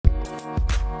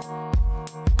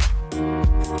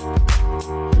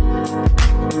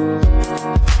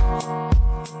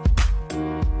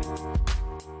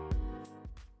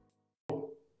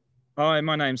Hi,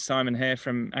 my name's Simon Hare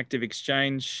from Active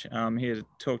Exchange. I'm here to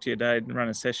talk to you today and run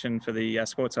a session for the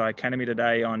Sports Eye Academy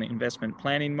today on investment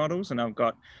planning models. And I've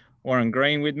got Warren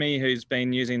Green with me, who's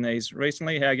been using these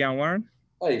recently. How you going, Warren?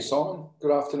 Hey, Simon. Good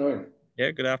afternoon.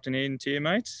 Yeah, good afternoon to you,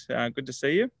 mate. Good to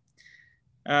see you.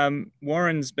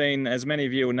 Warren's been, as many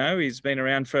of you will know, he's been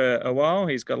around for a while.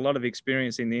 He's got a lot of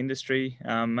experience in the industry,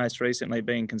 most recently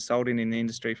being consulting in the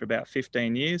industry for about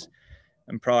 15 years.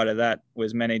 And prior to that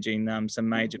was managing some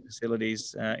major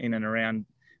facilities in and around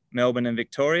Melbourne and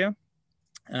Victoria.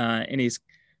 In his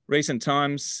recent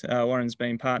times, Warren's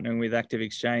been partnering with Active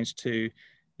Exchange to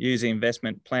use the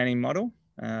investment planning model.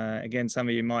 Again, some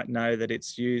of you might know that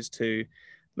it's used to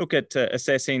look at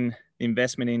assessing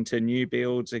investment into new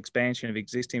builds, expansion of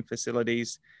existing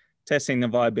facilities, testing the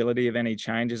viability of any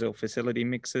changes or facility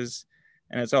mixes.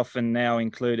 And it's often now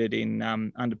included in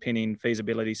underpinning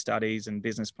feasibility studies and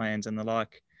business plans and the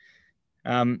like.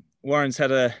 Warren's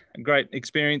had a great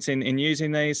experience in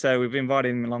using these, so we've invited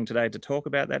him along today to talk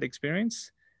about that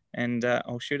experience. And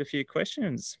I'll shoot a few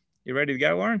questions. You ready to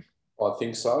go, Warren? I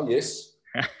think so, yes.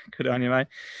 Good on you, mate.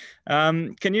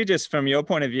 Can you just, from your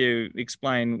point of view,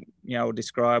 explain, or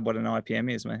describe what an IPM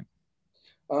is, mate?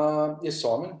 Yes,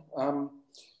 Simon.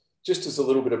 Just as a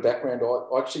little bit of background,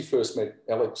 I actually first met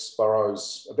Alex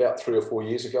Burrows about 3 or 4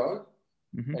 years ago.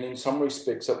 Mm-hmm. And in some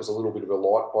respects, that was a little bit of a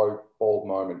light bulb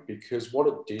moment, because what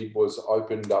it did was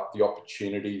opened up the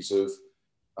opportunities of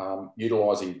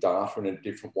utilising data in a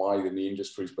different way than the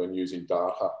industry's been using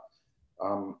data.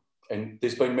 And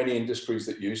there's been many industries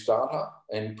that use data,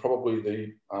 and probably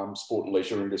the sport and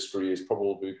leisure industry has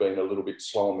probably been a little bit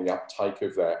slow on the uptake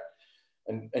of that.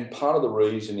 And part of the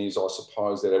reason is, I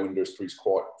suppose, that our industry is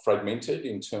quite fragmented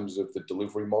in terms of the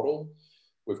delivery model.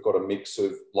 We've got a mix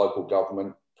of local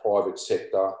government, private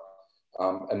sector,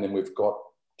 and then we've got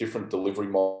different delivery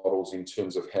models in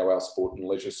terms of how our sport and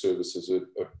leisure services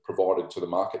are provided to the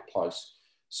marketplace.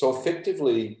 So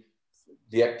effectively,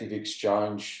 the Active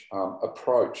Exchange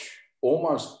approach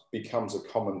almost becomes a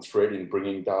common thread in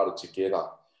bringing data together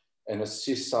and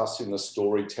assists us in the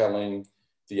storytelling,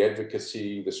 the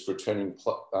advocacy, the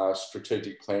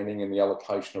strategic planning, and the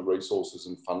allocation of resources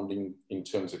and funding in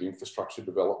terms of infrastructure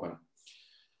development.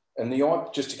 And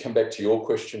just to come back to your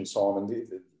question, Simon,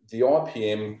 the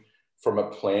IPM from a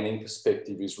planning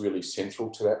perspective is really central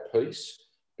to that piece,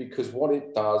 because what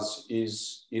it does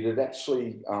is it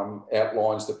actually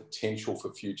outlines the potential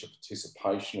for future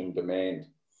participation and demand.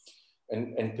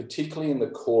 And particularly in the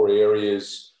core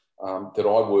areas that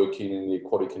I work in the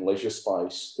aquatic and leisure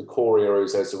space, the core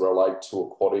areas as they relate to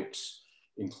aquatics,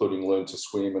 including learn to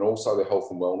swim, and also the health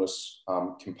and wellness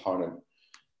component.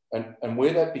 And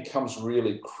where that becomes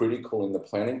really critical in the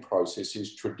planning process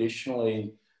is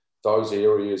traditionally those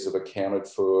areas have accounted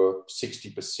for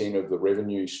 60% of the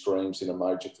revenue streams in a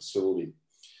major facility.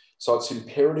 So it's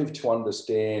imperative to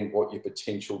understand what your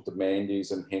potential demand is,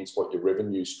 and hence what your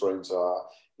revenue streams are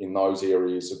in those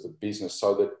areas of the business,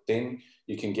 so that then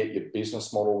you can get your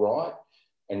business model right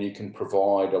and you can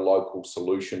provide a local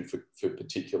solution for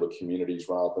particular communities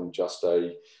rather than just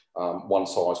a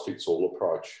one-size-fits-all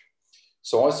approach.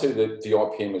 So I see that the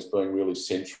IPM as being really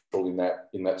central in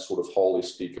that sort of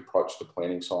holistic approach to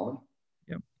planning, Simon.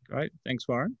 Yep, great. Thanks,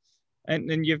 Warren.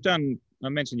 And you've done, I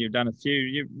mentioned you've done a few.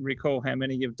 You recall how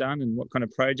many you've done and what kind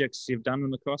of projects you've done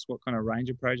them across? What kind of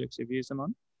range of projects you've used them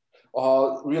on?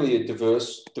 Really a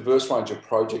diverse range of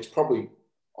projects. Probably,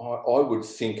 I would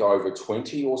think over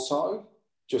 20 or so,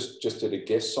 just at a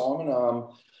guess, Simon.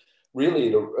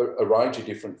 Really a range of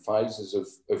different phases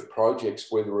of projects,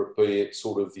 whether it be at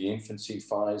sort of the infancy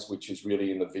phase, which is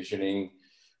really in the visioning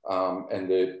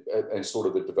and sort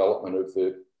of the development of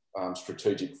the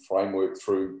strategic framework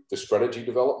through the strategy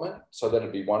development. So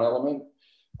that'd be one element.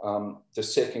 The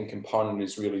second component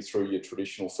is really through your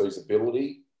traditional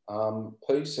feasibility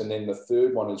piece. And then the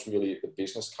third one is really at the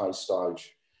business case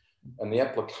stage. And the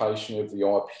application of the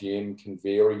IPM can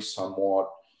vary somewhat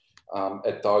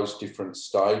at those different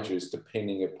stages,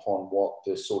 depending upon what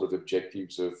the sort of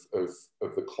objectives of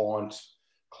the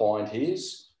client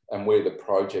is and where the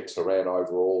projects are at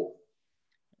overall.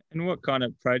 And what kind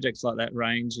of projects like that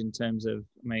range in terms of,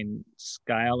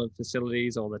 scale of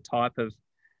facilities or the type of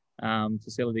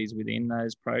facilities within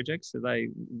those projects? Are they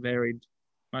varied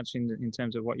much in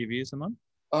terms of what you've used them on?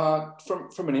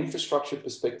 From an infrastructure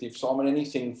perspective, Simon,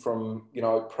 anything from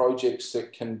projects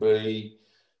that can be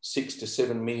 $6 to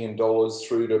 $7 million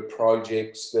through to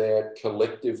projects that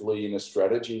collectively in a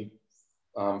strategy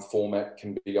format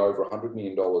can be over $100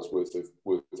 million worth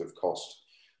of cost.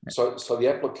 So the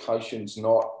application's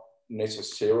not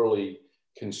necessarily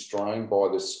constrained by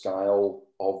the scale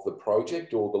of the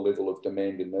project or the level of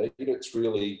demand and need. It's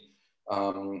really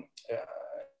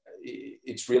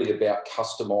it's really about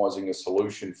customising a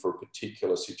solution for a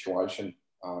particular situation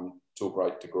to a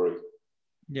great degree.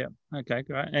 Yeah, okay,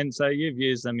 great. And so you've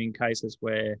used them in cases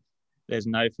where there's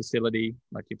no facility,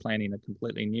 like you're planning a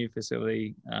completely new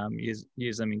facility.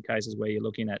 Use them in cases where you're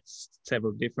looking at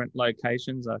several different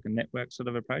locations, like a network sort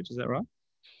of approach. Is that right?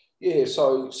 Yeah,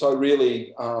 so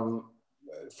really,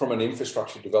 from an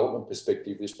infrastructure development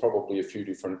perspective, there's probably a few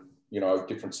different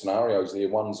scenarios there.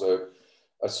 One's a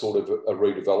sort of a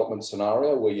redevelopment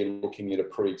scenario where you're looking at a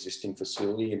pre-existing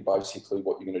facility and basically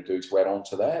what you're going to do to add on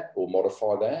to that or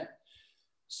modify that.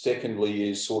 Secondly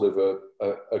is sort of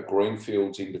a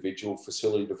greenfields individual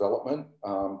facility development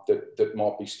that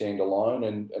might be standalone.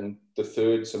 And the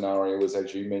third scenario is,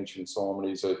 as you mentioned, Simon,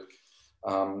 is a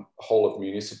whole of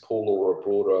municipal or a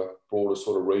broader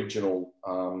sort of regional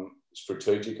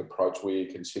strategic approach where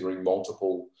you're considering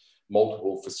multiple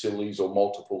facilities or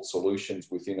multiple solutions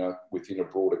within a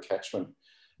broader catchment.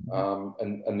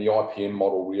 And the IPM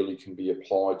model really can be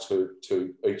applied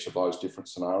to each of those different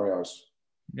scenarios.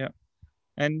 Yeah.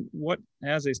 And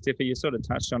how's this differ? You sort of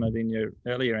touched on it in your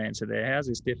earlier answer there. How's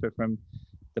this differ from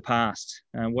the past?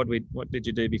 What did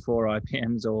you do before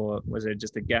IPMs, or was there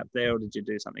just a gap there, or did you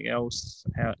do something else?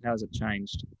 How's it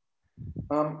changed?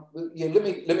 Yeah, let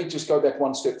me just go back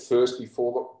one step first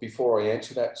before I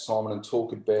answer that, Simon, and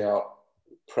talk about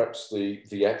perhaps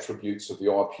the attributes of the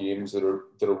IPMs that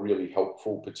are really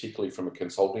helpful, particularly from a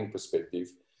consulting perspective.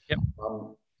 Yep.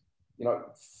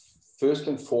 First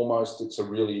and foremost, it's a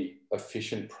really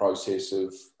efficient process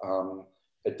of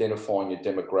identifying your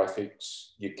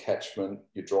demographics, your catchment,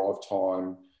 your drive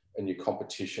time, and your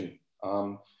competition.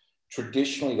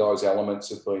 Traditionally, those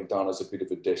elements have been done as a bit of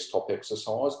a desktop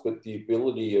exercise, but the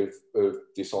ability of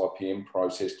this IPM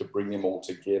process to bring them all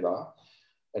together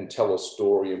and tell a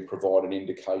story and provide an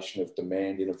indication of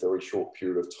demand in a very short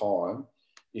period of time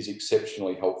is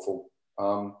exceptionally helpful.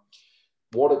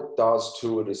 What it does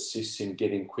to it assists in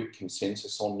getting quick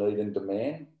consensus on need and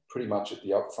demand pretty much at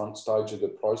the upfront stage of the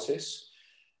process.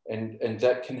 And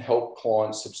that can help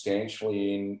clients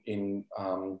substantially in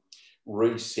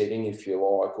resetting, if you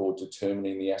like, or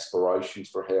determining the aspirations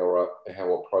for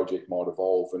how a project might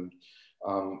evolve. And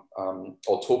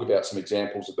I'll talk about some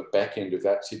examples at the back end of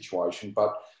that situation,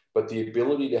 but the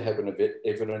ability to have an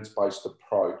evidence-based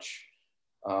approach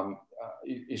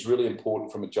is really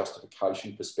important from a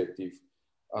justification perspective.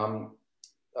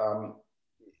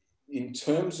 In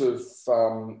terms of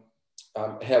how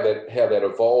that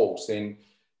evolves, then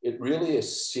it really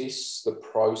assists the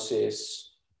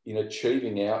process in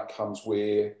achieving outcomes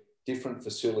where different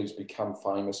facilities become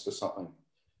famous for something.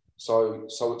 So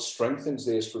it strengthens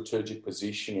their strategic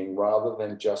positioning rather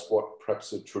than just what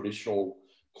perhaps a traditional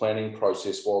planning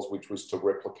process was, which was to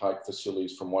replicate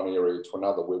facilities from one area to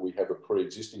another, where we have a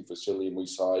pre-existing facility and we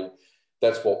say,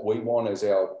 that's what we want as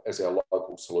our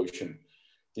local solution.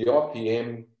 The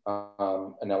IPM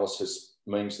analysis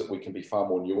means that we can be far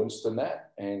more nuanced than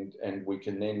that, and we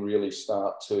can then really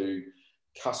start to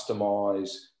customise,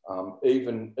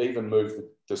 even move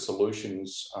the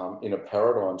solutions in a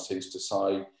paradigm sense to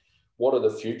say, what are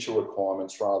the future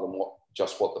requirements rather than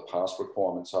just what the past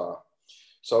requirements are.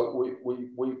 So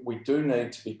we do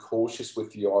need to be cautious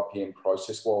with the IPM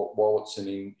process. While it's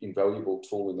an invaluable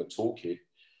tool in the toolkit,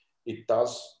 it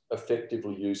does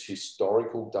effectively use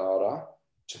historical data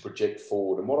to project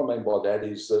forward. And what I mean by that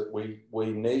is that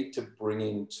we need to bring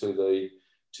into the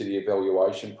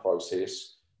evaluation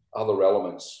process other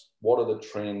elements. What are the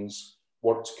trends?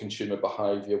 What's consumer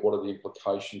behaviour? What are the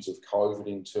implications of COVID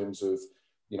in terms of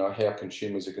how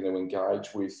consumers are going to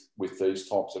engage with these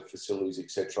types of facilities,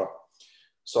 etc.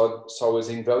 So as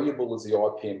invaluable as the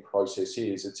IPM process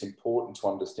is, it's important to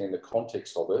understand the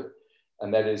context of it.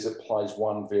 And that is, it plays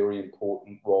one very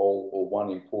important role or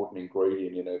one important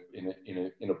ingredient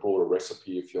in a broader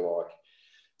recipe, if you like.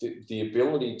 The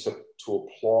ability to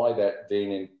apply that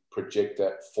then and project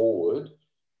that forward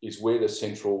is where the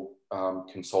central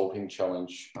consulting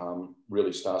challenge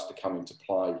really starts to come into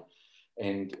play.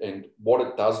 And what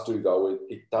it does do, though,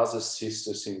 it does assist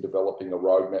us in developing a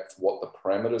roadmap for what the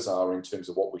parameters are in terms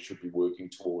of what we should be working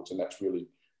towards, and that's really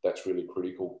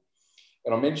critical.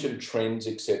 And I mentioned trends,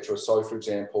 etc. So, for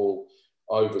example,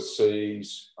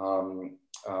 overseas,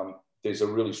 there's a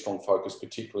really strong focus,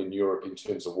 particularly in Europe, in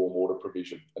terms of warm water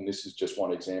provision. And this is just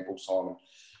one example, Simon.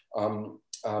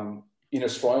 In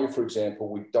Australia, for example,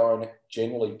 we don't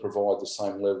generally provide the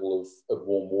same level of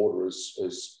warm water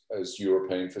as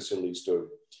European facilities do.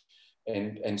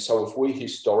 And so if we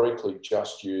historically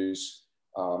just use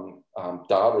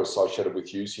data associated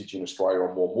with usage in Australia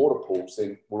on warm water pools,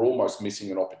 then we're almost missing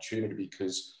an opportunity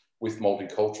because with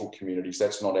multicultural communities,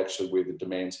 that's not actually where the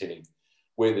demand's heading.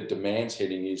 Where the demand's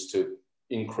heading is to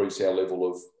increase our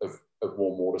level of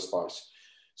warm water space.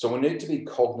 So we need to be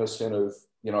cognizant of,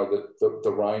 you know,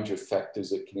 the range of factors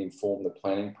that can inform the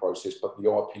planning process, but the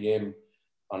IPM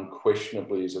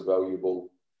unquestionably is a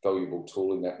valuable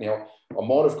tool in that. Now, I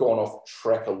might have gone off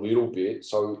track a little bit.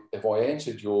 So have I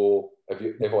answered your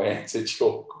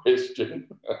question?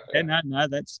 Yeah, no,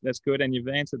 that's good, and you've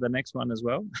answered the next one as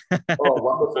well. Oh,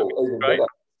 wonderful! Even better.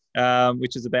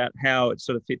 Which is about how it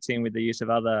sort of fits in with the use of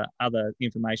other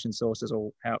information sources,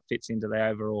 or how it fits into the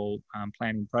overall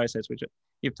planning process, which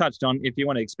you've touched on. If you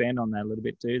want to expand on that a little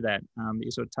bit, do that.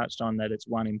 You sort of touched on that it's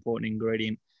one important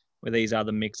ingredient with these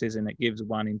other mixes, and it gives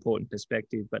one important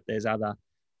perspective, but there's other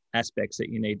aspects that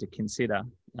you need to consider.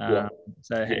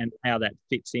 And how that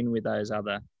fits in with those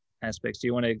other aspects. Do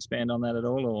you want to expand on that at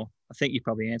all, or I think you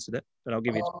probably answered it, but I'll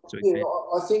give you to expand. Yeah,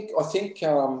 I think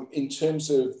in terms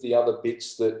of the other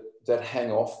bits that hang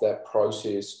off that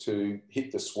process to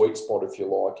hit the sweet spot, if you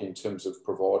like, in terms of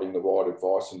providing the right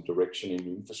advice and direction in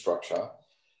infrastructure,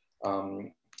 are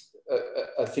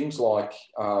things like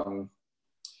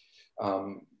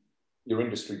your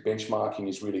industry benchmarking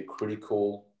is really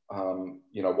critical.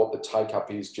 You know, what the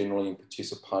take-up is generally in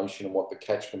participation and what the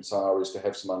catchments are, is to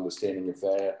have some understanding of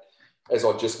that. As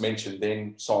I just mentioned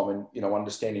then, Simon, you know,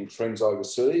 understanding trends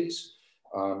overseas,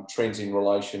 trends in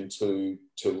relation to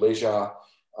leisure,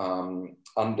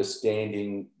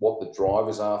 understanding what the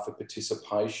drivers are for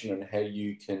participation and how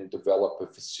you can develop a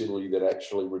facility that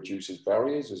actually reduces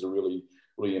barriers is a really,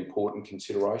 really important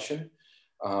consideration.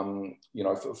 You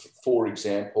know, for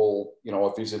example, you know,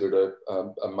 I visited a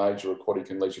major aquatic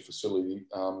and leisure facility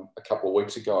a couple of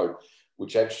weeks ago,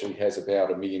 which actually has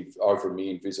about over a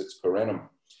million visits per annum.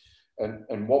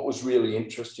 And what was really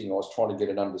interesting, I was trying to get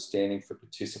an understanding for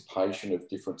participation of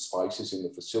different spaces in the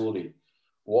facility.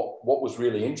 What was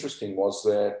really interesting was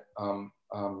that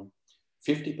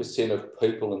 50% of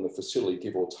people in the facility,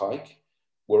 give or take,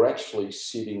 were actually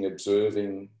sitting,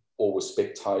 observing, or were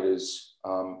spectators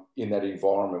in that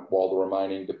environment, while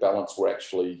the balance were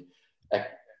actually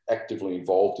actively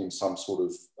involved in some sort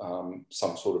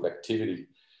of activity.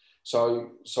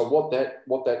 So what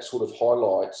that sort of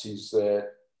highlights is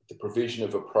that the provision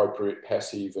of appropriate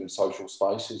passive and social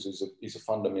spaces is a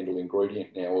fundamental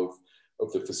ingredient now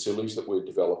of the facilities that we're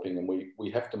developing, and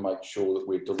we have to make sure that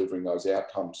we're delivering those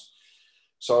outcomes.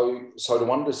 So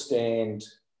to understand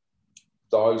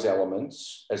those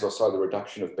elements, as I say, the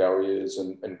reduction of barriers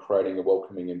and creating a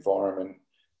welcoming environment,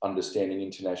 understanding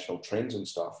international trends and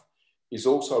stuff, is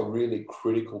also a really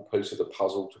critical piece of the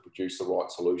puzzle to produce the right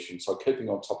solution. So keeping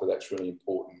on top of that's really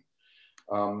important.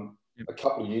 A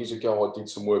couple of years ago, I did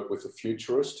some work with a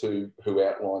futurist who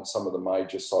outlined some of the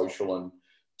major social and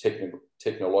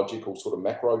technological sort of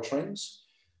macro trends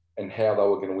and how they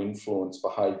were going to influence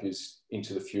behaviours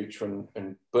into the future,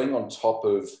 and being on top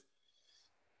of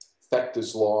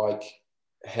factors like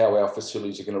how our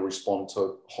facilities are going to respond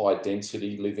to high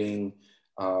density living,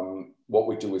 what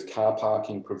we do with car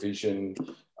parking provision,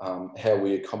 how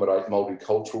we accommodate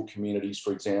multicultural communities,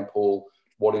 for example,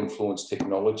 what influence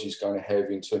technology is going to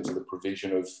have in terms of the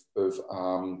provision of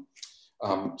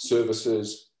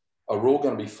services, are all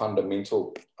going to be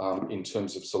fundamental in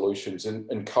terms of solutions.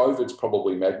 And COVID's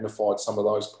probably magnified some of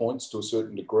those points to a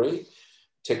certain degree.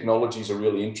 Technology is a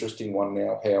really interesting one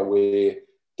now, how we're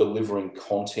delivering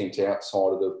content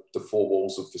outside of the four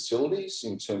walls of facilities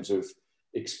in terms of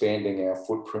expanding our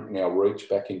footprint and our reach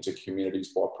back into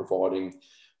communities by providing,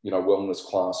 you know, wellness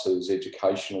classes,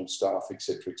 educational staff,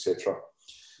 etc., etc.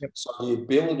 Yep. So the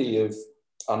ability of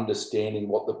understanding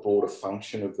what the broader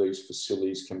function of these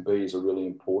facilities can be is a really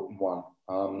important one.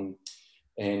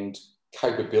 And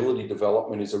capability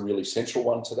development is a really central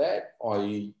one to that,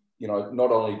 i.e., you know,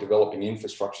 not only developing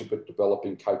infrastructure, but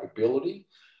developing capability,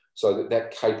 so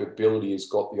that capability has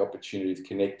got the opportunity of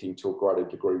connecting to a greater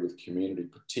degree with community,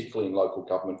 particularly in local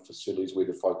government facilities where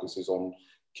the focus is on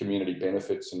community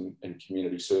benefits and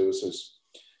community services.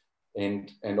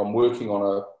 And I'm working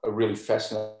on a really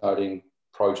fascinating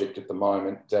project at the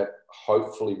moment that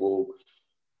hopefully will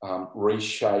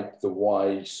reshape the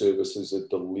way services are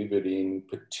delivered in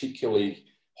particularly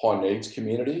high needs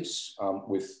communities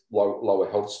with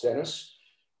lower health status,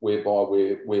 whereby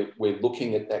we're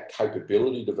looking at that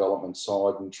capability development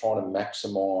side and trying to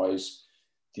maximise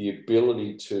the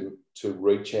ability to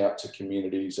reach out to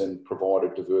communities and provide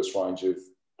a diverse range of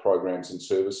programs and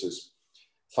services.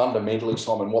 Fundamentally,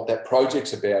 Simon, what that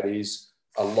project's about is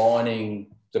aligning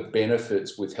the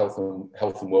benefits with health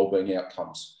and wellbeing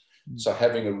outcomes. So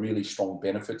having a really strong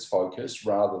benefits focus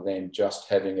rather than just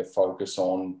having a focus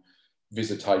on,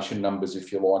 visitation numbers,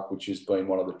 if you like, which has been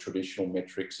one of the traditional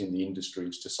metrics in the industry,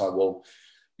 is to say, well,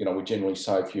 you know, we generally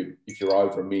say if you're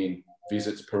over 1 million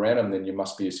visits per annum, then you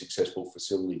must be a successful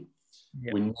facility.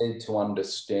 Yep. We need to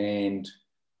understand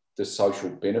the social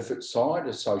benefit side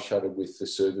associated with the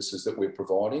services that we're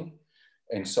providing.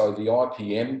 And so the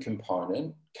IPM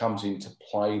component comes into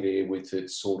play there with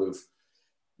its sort of,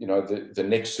 you know, the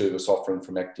next service offering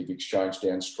from Active Exchange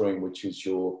downstream, which is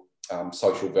your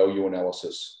social value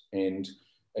analysis. And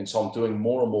so I'm doing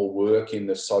more and more work in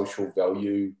the social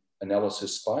value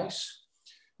analysis space.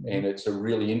 And it's a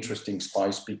really interesting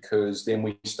space because then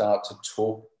we start to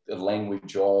talk the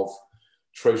language of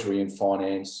Treasury and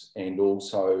Finance and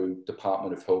also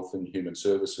Department of Health and Human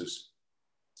Services.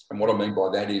 And what I mean by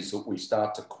that is that we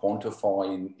start to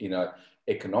quantify in an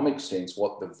economic sense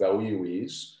what the value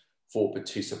is for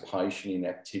participation in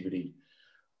activity.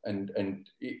 And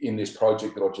in this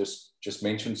project that I just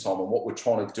mentioned, Simon, what we're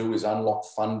trying to do is unlock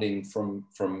funding from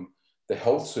the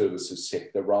health services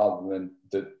sector rather than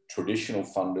the traditional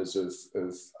funders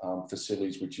of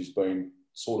facilities, which has been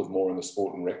sort of more in the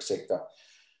sport and rec sector.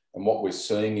 And what we're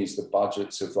seeing is the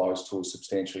budgets of those two are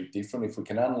substantially different. If we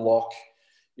can unlock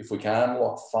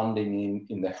funding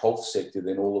in the health sector,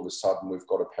 then all of a sudden we've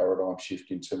got a paradigm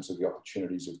shift in terms of the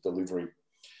opportunities of delivery.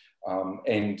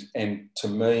 And to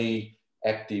me,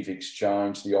 Active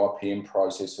Exchange, the IPM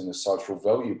process and the social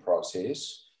value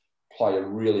process play a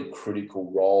really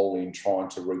critical role in trying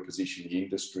to reposition the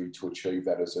industry to achieve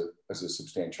that as a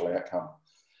substantial outcome.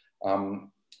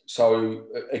 So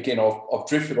again, I've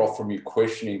drifted off from your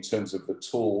question in terms of the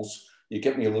tools. You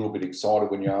get me a little bit excited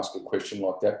when you ask a question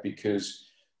like that, because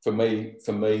for me,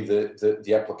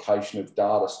 the application of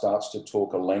data starts to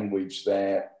talk a language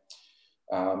that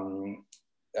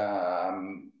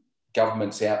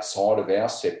governments outside of our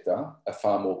sector are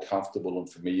far more comfortable and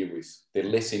familiar with. They're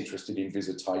less interested in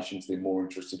visitations. They're more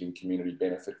interested in community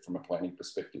benefit from a planning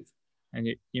perspective. And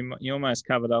you almost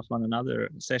covered off on another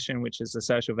session, which is the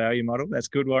social value model. That's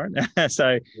good, Warren.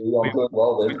 So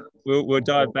we'll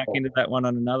dive back into that one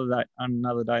on another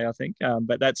day, I think.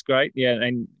 But that's great. Yeah,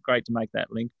 and great to make that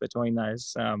link between those.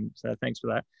 So thanks for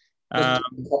that.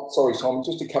 Sorry, Simon,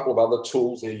 just a couple of other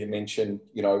tools there you mentioned.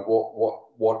 You know,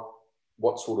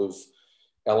 what sort of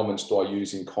elements do I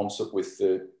use in concert with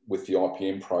the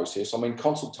IPM process? I mean,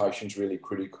 consultation is really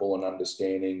critical in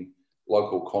understanding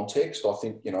local context. I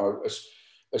think, you know,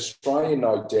 Australia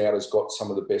no doubt has got some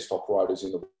of the best operators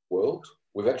in the world.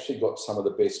 We've actually got some of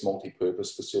the best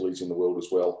multi-purpose facilities in the world as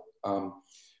well,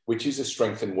 which is a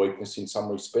strength and weakness in some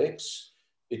respects.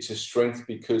 It's a strength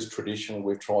because traditionally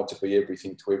we've tried to be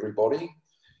everything to everybody.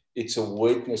 It's a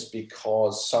weakness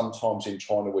because sometimes in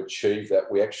trying to achieve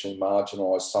that, we actually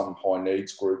marginalise some high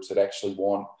needs groups that actually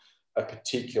want a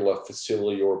particular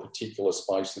facility or a particular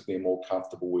space that they're more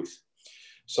comfortable with.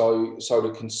 So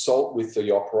to consult with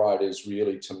the operators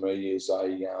really, to me, is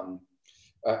a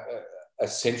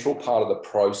central part of the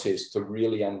process to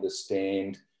really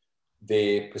understand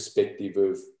their perspective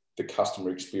of the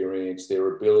customer experience.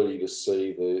 Their ability to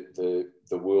see the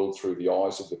world through the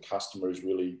eyes of the customer is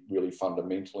really, really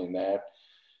fundamental in that.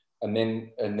 And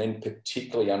then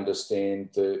particularly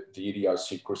understand the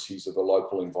idiosyncrasies of the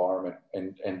local environment.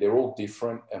 And they're all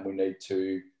different, and we need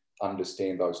to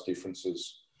understand those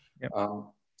differences. Yep.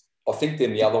 I think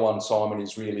then the other one, Simon,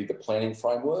 is really the planning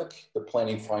framework of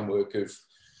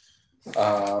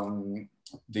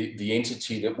the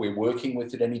entity that we're working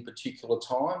with at any particular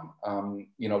time.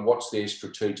 You know, what's their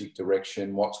strategic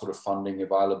direction? What sort of funding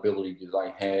availability do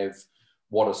they have?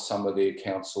 What are some of their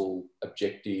council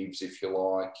objectives, if you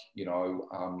like? You know,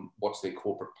 what's their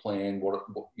corporate plan? What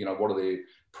are their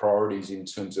priorities in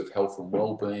terms of health and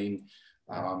well-being?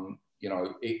 You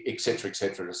know, et cetera, et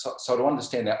cetera. So to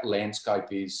understand that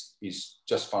landscape is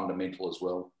just fundamental as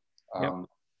well. Yep.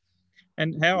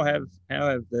 And how have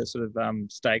the sort of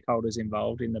stakeholders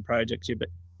involved in the projects you've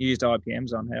used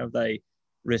IPMs on, how have they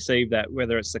received that,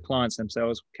 whether it's the clients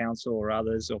themselves, council or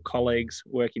others, or colleagues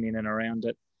working in and around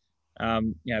it?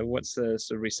 You know, what's the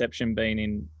sort of reception been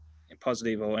in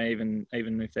positive, or even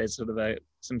if there's sort of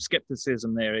some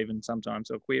skepticism there, even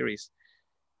sometimes, or queries?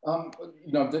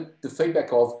 You know, the feedback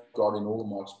I've got in all of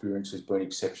my experience has been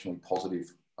exceptionally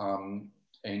positive, and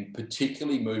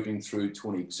particularly moving through to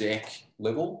an exec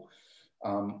level,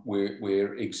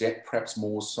 where exec perhaps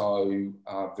more so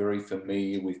very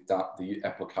familiar with the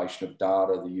application of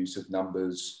data, the use of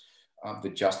numbers, the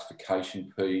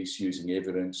justification piece, using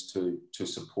evidence to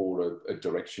support a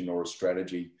direction or a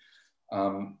strategy.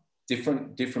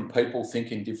 Different people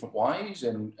think in different ways,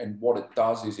 and what it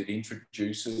does is it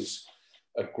introduces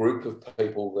a group of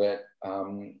people that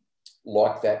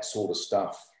like that sort of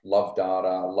stuff. love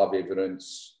data, love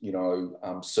evidence, you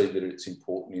know, see that it's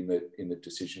important in the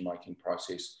decision-making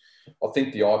process. I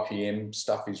think the IPM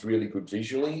stuff is really good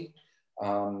visually.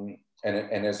 And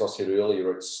as I said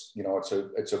earlier, it's, you know,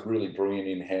 it's a really brilliant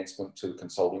enhancement to the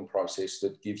consulting process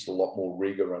that gives a lot more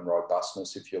rigor and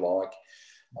robustness, if you like.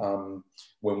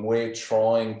 When we're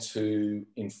trying to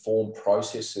inform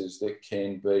processes that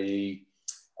can be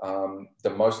the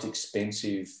most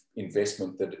expensive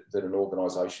investment that an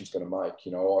organisation is going to make.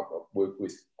 You know, I work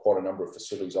with quite a number of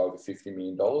facilities over $50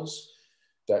 million.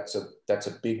 That's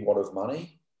a big wad of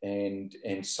money, and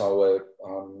so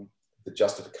the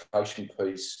justification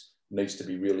piece needs to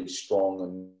be really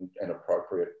strong and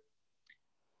appropriate.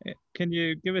 Can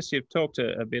you give us? You've talked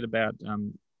a bit about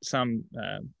some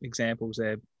examples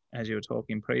there as you were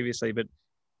talking previously, but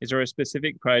is there a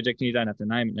specific project, and you don't have to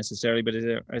name it necessarily, but is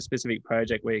there a specific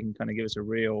project where you can kind of give us a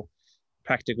real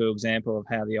practical example of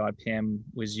how the IPM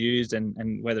was used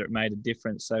and whether it made a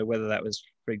difference? So whether that was,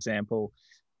 for example,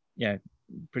 you know,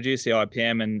 produce the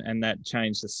IPM and that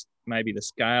changed maybe the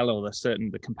scale or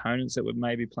the components that were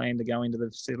maybe planned to go into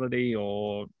the facility,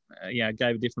 or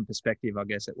gave a different perspective, I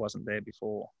guess, it wasn't there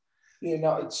before. Yeah,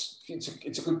 no, it's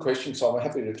a good question. So I'm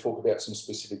happy to talk about some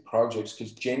specific projects,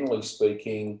 because generally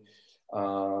speaking, a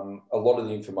lot of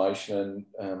the information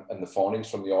and the findings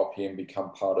from the IPM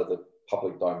become part of the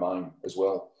public domain as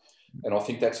well. And I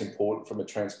think that's important from a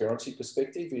transparency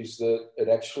perspective, is that it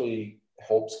actually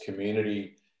helps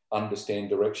community understand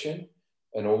direction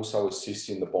and also assists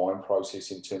in the buying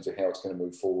process in terms of how it's going to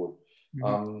move forward.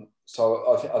 Mm-hmm.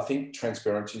 So I think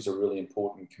transparency is a really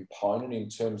important component in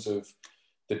terms of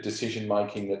the decision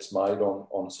making that's made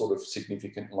on sort of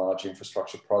significant large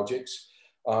infrastructure projects.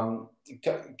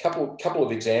 Couple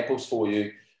of examples for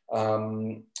you,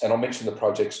 and I'll mention the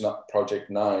project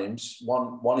names.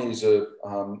 One is a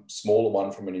smaller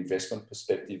one from an investment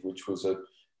perspective, which was a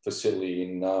facility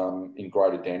in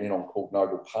Greater Dandenong called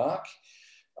Noble Park.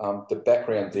 The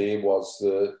background there was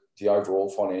the overall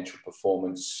financial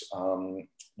performance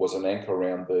was an anchor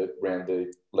around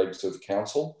the legs of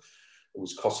council. It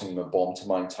was costing them a bomb to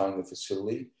maintain the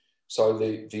facility. So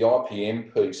the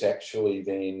IPM piece actually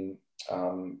then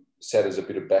sat as a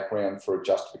bit of background for a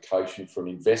justification for an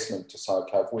investment to say,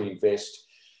 okay, if we invest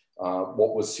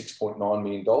what was $6.9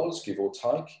 million, give or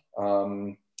take,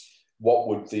 what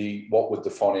would the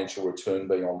financial return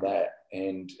be on that?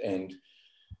 And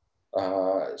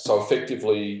so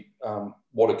effectively,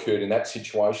 what occurred in that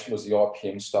situation was the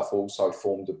IPM stuff also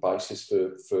formed a basis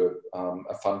for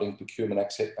a funding procurement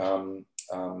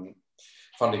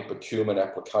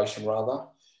application rather.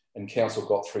 And council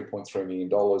got $3.3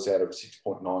 million out of a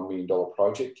 $6.9 million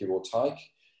project, give or take,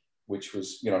 which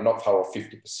was, you know, not far off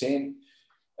 50%.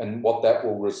 And what that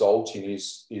will result in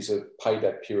is a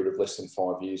payback period of less than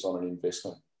 5 years on an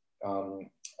investment.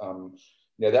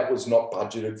 Now that was not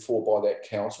budgeted for by that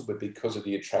council, but because of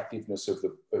the attractiveness of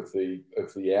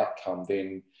the outcome,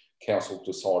 then council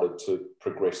decided to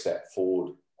progress that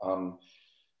forward.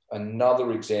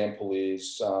 Another example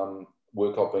is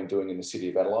work I've been doing in the City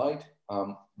of Adelaide,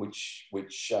 which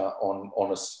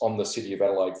on the City of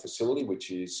Adelaide facility, which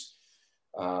is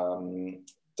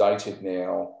dated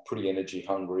now, pretty energy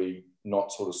hungry,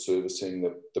 not sort of servicing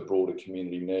the broader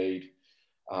community need.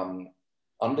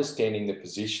 Understanding the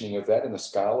positioning of that and the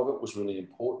scale of it was really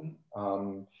important.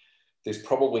 There's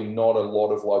probably not a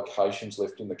lot of locations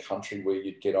left in the country where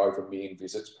you'd get over 1 million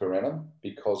visits per annum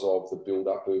because of the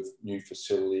build-up of new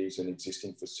facilities and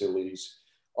existing facilities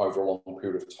over a long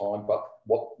period of time. But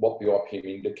what the IPM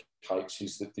indicates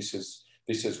is that this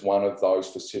is one of those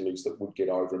facilities that would get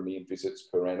over 1 million visits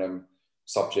per annum,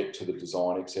 subject to the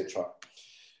design, etc.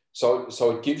 So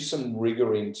it gives some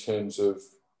rigor in terms of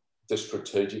the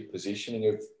strategic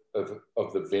positioning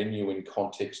of the venue in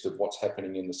context of what's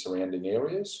happening in the surrounding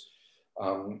areas.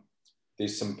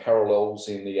 There's some parallels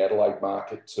in the Adelaide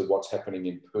market to what's happening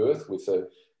in Perth with a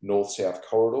north-south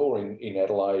corridor. In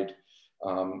Adelaide,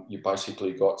 you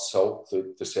basically got SALT,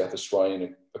 the South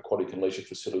Australian Aquatic and Leisure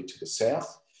Facility, to the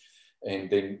south, and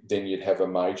then you'd have a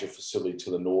major facility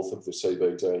to the north of the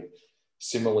CBD.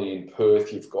 Similarly, in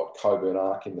Perth, you've got Coburn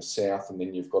Arc in the south, and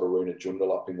then you've got Aruna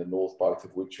Joondalup up in the north, both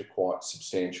of which are quite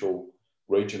substantial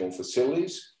regional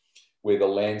facilities, where the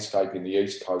landscape in the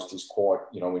East Coast is quite,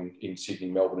 you know, in Sydney,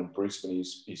 Melbourne and Brisbane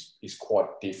is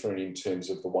quite different in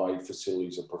terms of the way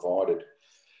facilities are provided.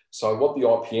 So what the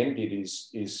IPM did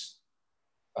is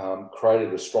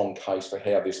created a strong case for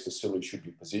how this facility should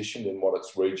be positioned and what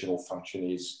its regional function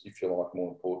is, if you like, more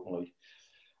importantly.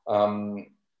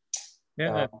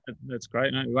 Yeah, that's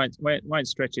great. No, won't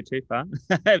stretch you too far,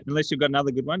 unless you've got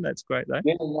another good one. That's great, though.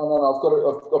 Yeah, no.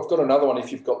 I've got another one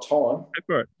if you've got time. Go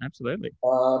for it. Absolutely.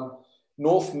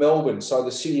 North Melbourne, so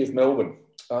the city of Melbourne.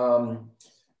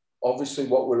 Obviously,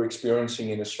 what we're experiencing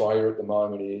in Australia at the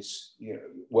moment is,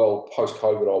 well,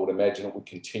 post-COVID, I would imagine it would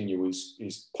continue,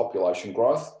 is population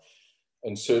growth.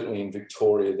 And certainly in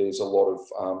Victoria, there's a lot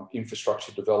of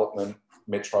infrastructure development,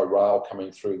 metro rail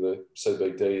coming through the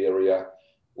CBD area,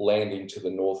 landing to the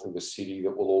north of the city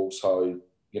that will also,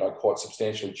 quite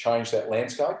substantially change that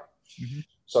landscape. Mm-hmm.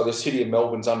 So the city of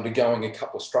Melbourne's undergoing a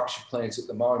couple of structure plans at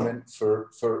the moment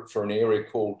for an area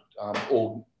called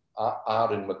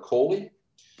Arden Macaulay,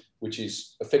 which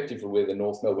is effectively where the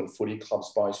North Melbourne Footy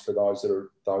Club's based for those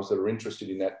that are interested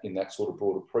in that sort of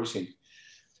broader precinct.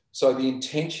 So the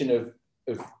intention of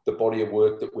the body of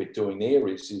work that we're doing there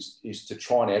is to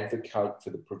try and advocate for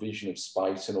the provision of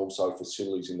space and also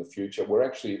facilities in the future. They're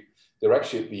actually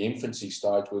at the infancy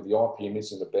stage where the IPM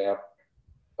isn't about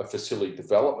a facility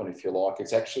development, if you like.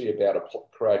 It's actually about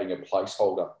creating a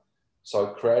placeholder. So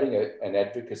creating an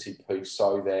advocacy piece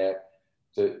so that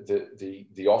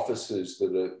the officers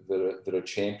that are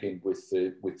championed with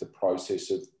the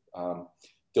process of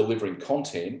delivering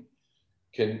content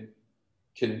can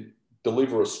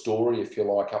deliver a story, if you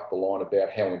like, up the line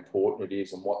about how important it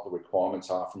is and what the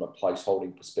requirements are from a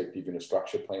placeholding perspective in a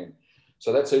structure plan.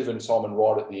 So that's even, Simon,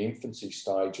 right at the infancy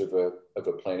stage of a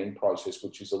planning process,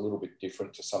 which is a little bit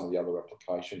different to some of the other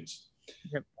applications.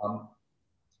 Yep.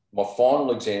 My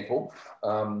final example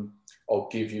I'll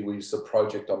give you is the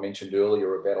project I mentioned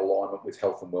earlier about alignment with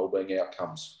health and wellbeing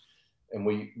outcomes. And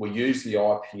we use the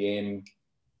IPM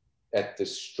at the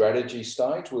strategy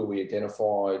stage where we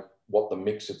identified what the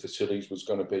mix of facilities was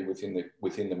going to be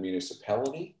within the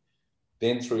municipality,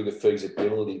 then through the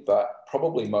feasibility, but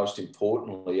probably most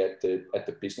importantly at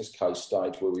the business case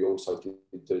stage where we also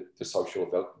did the social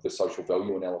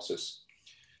value analysis.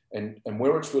 And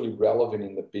where it's really relevant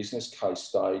in the business case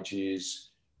stage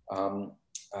is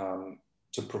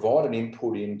to provide an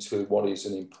input into what is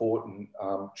an important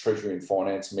treasury and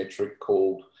finance metric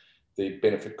called the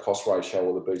benefit cost ratio,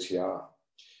 or the BCR.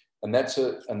 And that's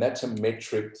a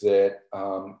metric that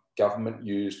government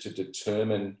used to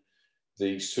determine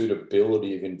the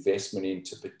suitability of investment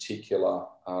into particular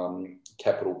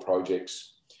capital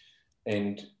projects.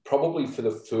 And probably for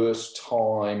the first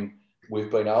time, we've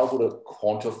been able to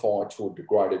quantify to a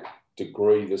greater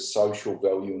degree the social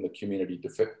value and the community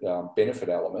benefit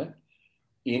element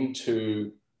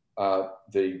into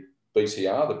the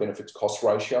BCR, the benefits cost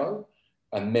ratio,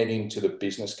 and then into the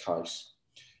business case.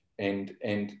 And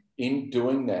in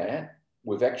doing that,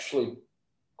 we've actually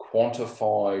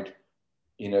quantified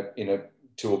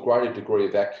to a greater degree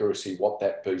of accuracy what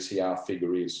that BCR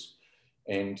figure is.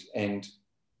 And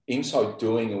in so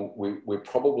doing, we're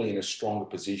probably in a stronger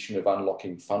position of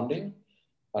unlocking funding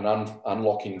and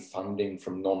unlocking funding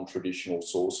from non-traditional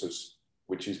sources,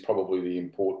 which is probably the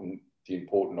important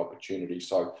opportunity.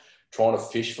 So trying to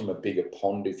fish from a bigger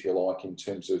pond, if you like, in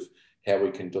terms of how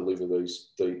we can deliver these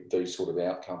sort of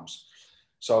outcomes.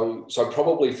 So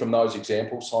probably from those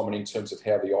examples, Simon, in terms of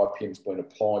how the IPM's been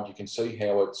applied, you can see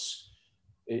how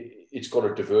it's got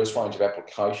a diverse range of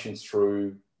applications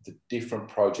through the different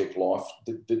project life,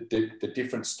 the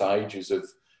different stages of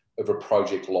a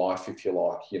project life, if you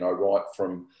like,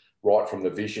 right from the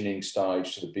visioning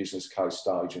stage to the business case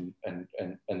stage and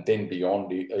then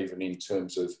beyond, even in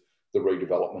terms of the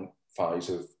redevelopment phase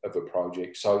of a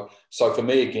project. So for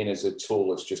me, again, as a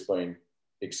tool, it's just been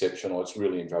exceptional. It's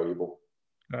really invaluable.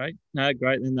 Great. No,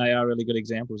 great. And they are really good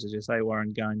examples, as you say,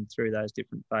 Warren, going through those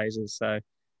different phases. So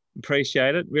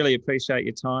appreciate it. Really appreciate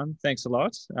your time. Thanks a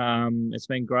lot. It's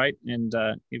been great, and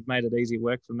you've made it easy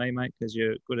work for me, mate, because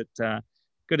you're good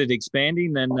at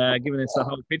expanding and giving us the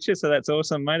whole picture. So that's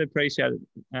awesome, mate. Appreciate it.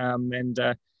 And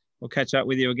we'll catch up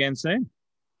with you again soon.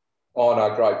 Oh,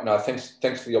 no, great. No, thanks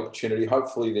for the opportunity.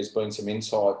 Hopefully there's been some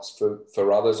insights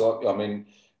for others.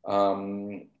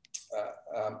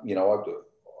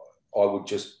 I would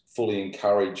just fully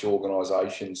encourage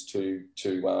organisations to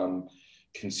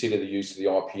consider the use of the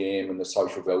IPM and the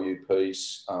social value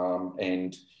piece.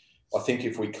 And I think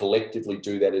if we collectively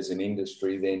do that as an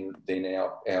industry, then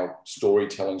our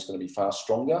storytelling is going to be far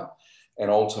stronger. And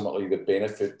ultimately, the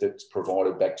benefit that's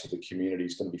provided back to the community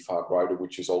is going to be far greater,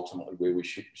 which is ultimately where we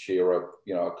should share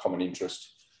a common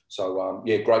interest. So,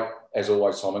 great. As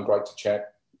always, Simon, great to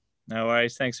chat. No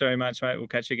worries. Thanks very much, mate. We'll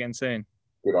catch you again soon.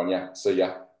 Good on you. See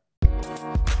ya.